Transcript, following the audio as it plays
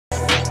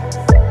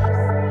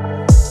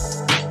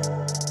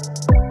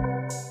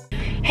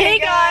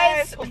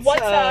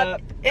What's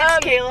up?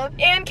 It's Caleb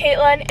and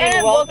Caitlin,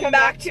 and welcome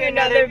back to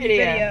another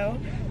video.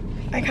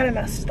 I kind of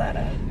messed that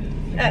up.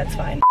 That's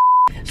fine.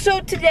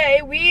 So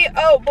today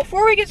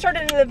before we get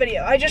started into the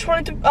video, I just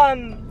wanted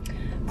to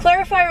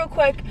clarify real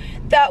quick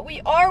that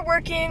we are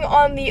working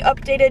on the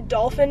updated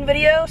dolphin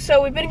video.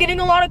 So we've been getting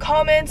a lot of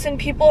comments and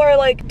people are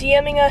like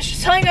DMing us,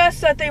 just telling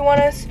us that they want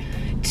us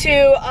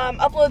to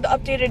upload the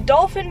updated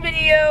dolphin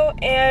video,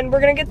 and we're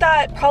gonna get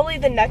that probably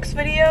the next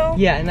video.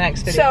 Yeah,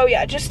 next video. So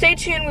yeah, just stay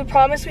tuned. We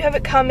promise we have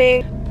it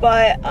coming.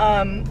 But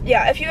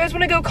yeah, if you guys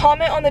want to go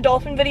comment on the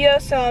dolphin video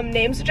some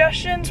name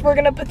suggestions, we're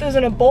gonna put those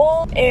in a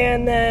bowl,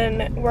 and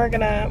then we're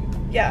gonna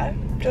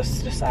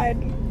just decide,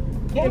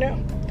 you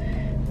know.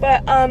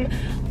 But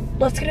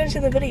let's get into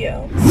the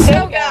video.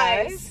 So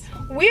guys,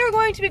 we are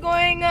going to be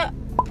going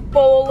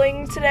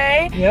bowling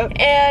today. Yep.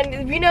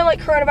 And we know like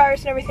coronavirus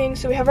and everything,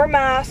 so we have our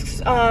masks.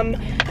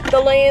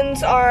 The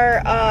lanes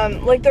are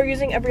like they're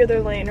using every other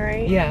lane,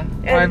 right? Yeah.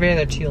 Or every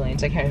other 2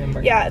 lanes, I can't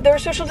remember. Yeah, they're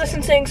social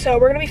distancing, so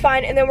we're gonna be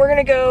fine. And then we're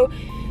gonna go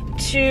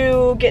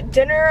to get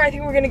dinner. I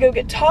think we're gonna go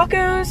get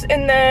tacos,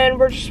 and then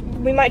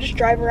we might just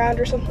drive around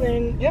or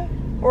something. Yeah.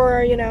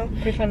 Or, you know,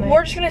 pretty fun night.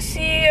 We're just gonna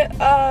see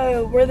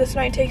where this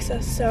night takes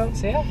us. So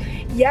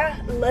yeah,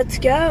 let's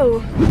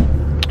go.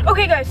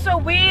 Okay guys, so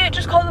we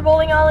just called the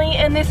bowling alley,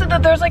 and they said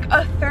that there's like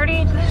a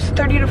 30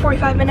 to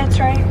 45 minutes,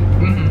 right?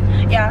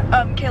 Mm-hmm.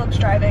 Yeah, Caleb's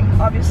driving,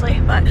 obviously,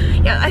 but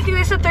yeah, I think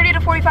they said 30 to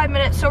 45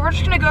 minutes, so we're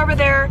just gonna go over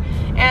there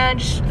and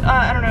just,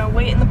 I don't know,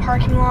 wait in the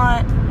parking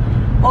lot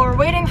while we're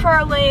waiting for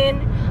our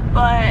lane,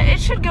 but it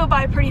should go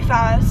by pretty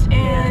fast,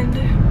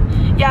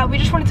 and yeah, we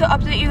just wanted to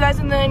update you guys,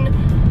 and then,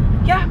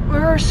 yeah,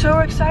 we're so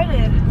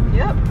excited.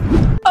 Yep.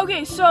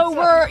 Okay, so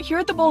we're here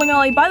at the bowling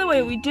alley. By the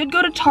way, we did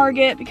go to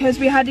Target because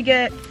we had to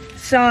get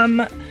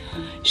some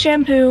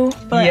shampoo,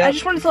 but I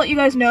just wanted to let you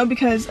guys know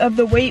because of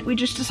the wait, we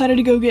just decided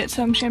to go get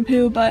some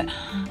shampoo. But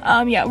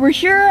yeah, we're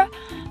here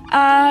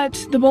at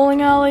the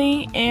bowling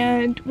alley,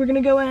 and we're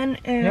gonna go in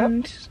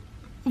and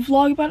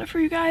vlog about it for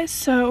you guys.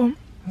 So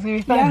it's gonna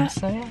be fun. Yeah.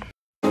 So yeah.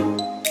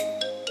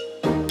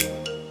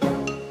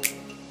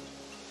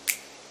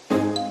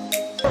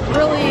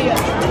 Really,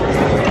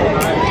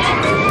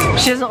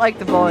 she doesn't like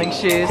the bowling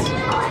shoes.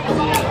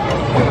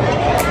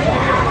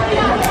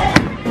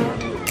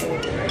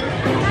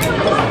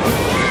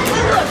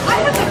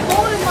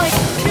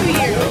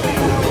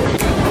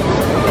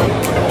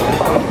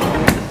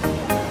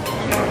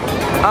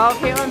 Oh,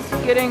 Caitlin's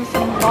getting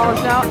some balls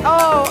now.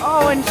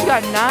 Oh, and she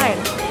got 9.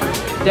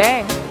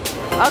 Dang.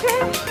 Okay.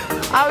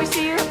 We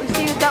see you. We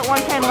see you with that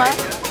 1 can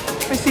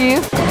left. We see you.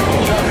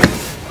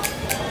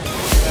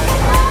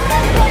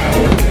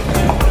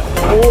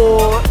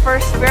 Oh,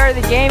 first spare of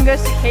the game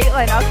goes to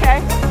Caitlin.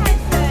 Okay.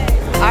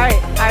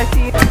 Alright, I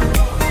see you.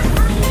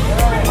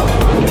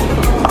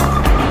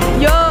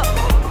 Yo,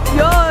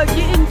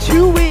 get into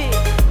it.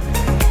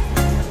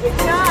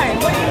 It's 9.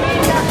 What do you mean?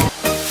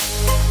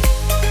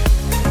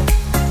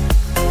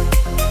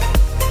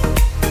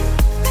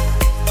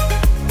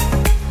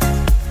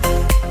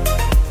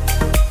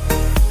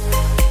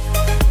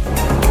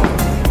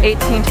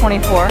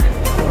 $18.24.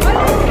 why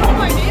do they call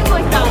my name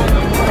like that?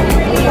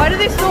 Why do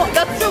they still?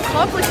 That's so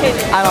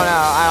complicated. I don't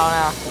know.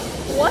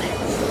 What?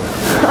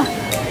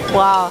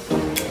 Wow.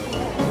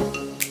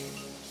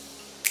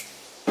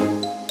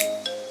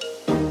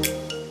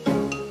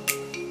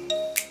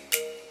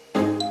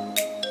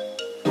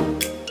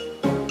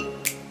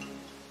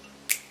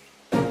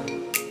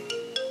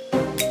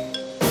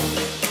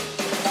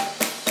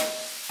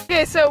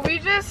 Okay, so we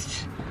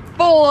just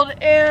bowled,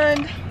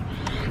 and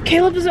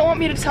Caleb doesn't want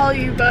me to tell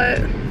you, but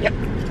yep.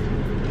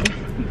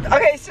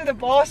 Okay, so the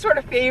ball sort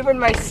of favored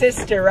my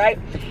sister, right?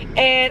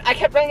 And I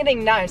kept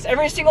getting 9s.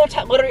 Every single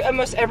time, literally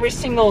almost every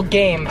single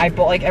game, I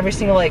bought like every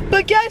single like.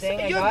 But guess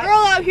your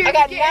girl out here. I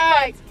got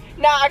 9s.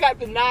 Nah, I got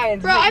the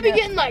 9s. Bro, I be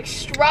getting like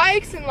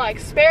strikes and like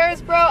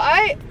spares, bro.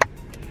 I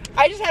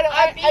just had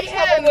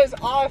one of those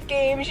off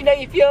games. You know,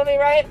 you feel me,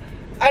 right?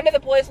 I know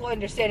the boys will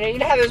understand it. You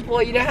know how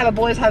the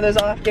boys have those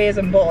off days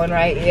in bowling,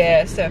 right?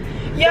 Yeah. So.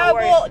 Yeah.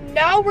 Well,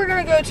 now we're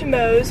gonna go to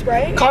Moe's,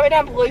 right? Comment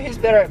down below who's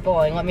better at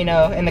bowling. Let me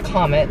know in the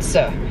comments.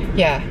 So,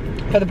 yeah.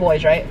 For the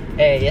boys, right?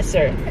 Hey, yes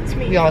sir. It's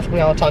me. We all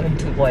talking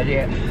to the boys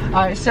here.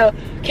 Alright, so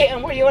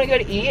Caitlin, where do you want to go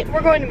to eat?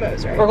 We're going to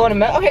Moe's, right? We're going to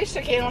Moe's. Okay, so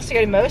Caitlin wants to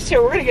go to Moe's,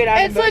 so we're gonna go down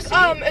to Moe's. It's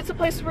like it's a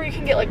place where you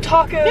can get like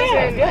tacos,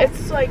 and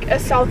it's like a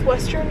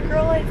Southwestern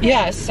grill, I think.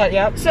 Yeah,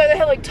 yep. So they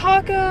have like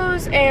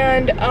tacos,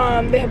 and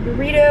they have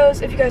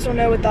burritos. If you guys don't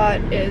know what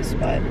that is,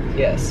 but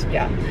yes,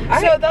 yeah.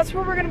 So that's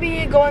where we're gonna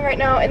be going right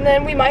now, and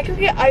then we might go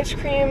get ice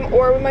cream,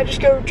 or we might just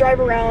go drive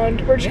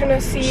around. We're just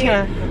gonna see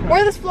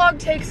where this vlog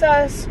takes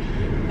us.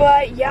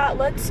 But yeah,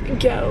 let's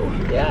go.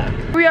 Yeah.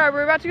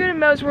 We're about to go to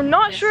Moe's. We're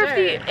not sure if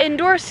the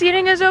indoor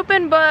seating is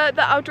open, but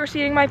the outdoor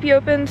seating might be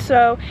open.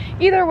 So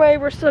either way,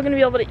 we're still gonna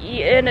be able to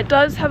eat, and it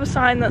does have a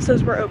sign that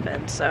says we're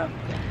open. So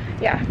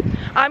yeah,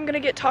 I'm gonna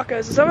get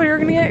tacos. Is that what you're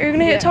gonna get? You're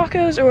gonna get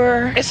tacos,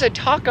 or? It's a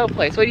taco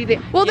place. What do you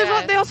think? Well,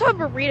 they also have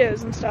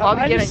burritos and stuff. I'll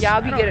be getting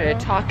a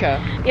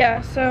taco.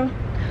 Yeah. So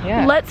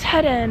let's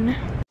head in.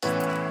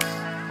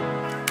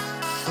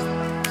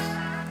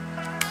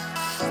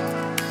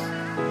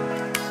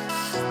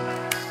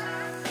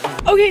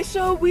 Okay,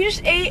 so we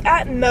just ate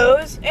at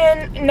Moe's,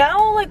 and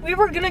now like we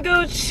were gonna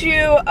go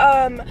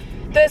to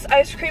this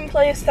ice cream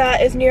place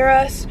that is near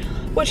us,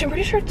 which I'm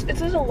pretty sure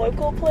it's a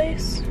local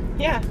place.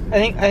 Yeah,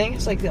 I think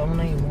it's like the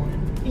only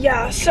one.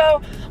 Yeah,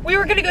 so we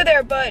were gonna go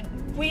there, but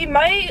we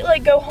might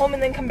like go home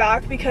and then come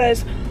back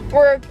because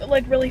we're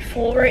like really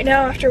full right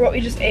now after what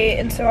we just ate,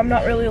 and so I'm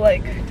not really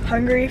like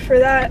hungry for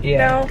that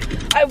now.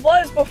 I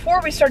was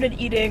before we started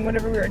eating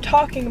whenever we were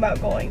talking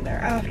about going there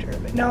after,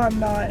 but now I'm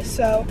not.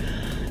 So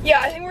yeah,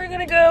 I think we're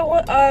gonna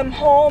go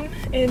home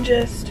and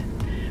just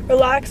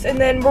relax, and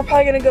then we're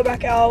probably gonna go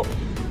back out,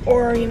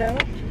 or you know.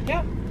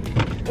 Yeah.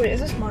 Wait, is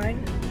this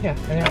mine? Yeah,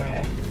 I know.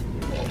 Okay.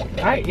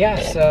 Alright, yeah,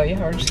 so yeah,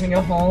 we're just gonna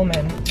go home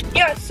and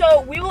yeah,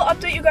 so we will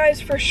update you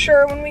guys for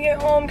sure when we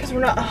get home because we're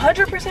not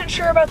 100%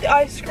 sure about the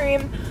ice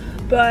cream,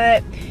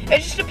 but it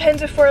just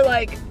depends if we're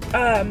like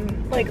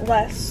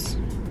less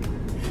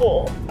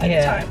full at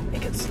the time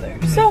it gets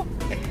there. So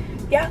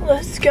yeah,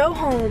 let's go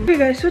home. Okay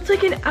guys, so it's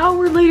like an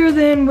hour later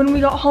than when we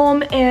got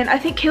home, and I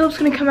think Caleb's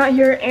gonna come out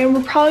here and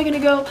we're probably gonna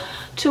go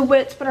to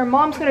Witt's, but our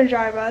mom's gonna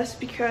drive us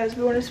because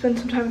we want to spend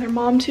some time with her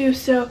mom too,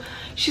 so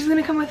she's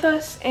gonna come with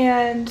us,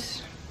 and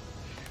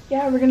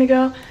yeah, we're gonna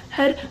go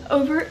head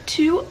over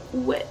to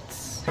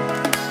Witt's.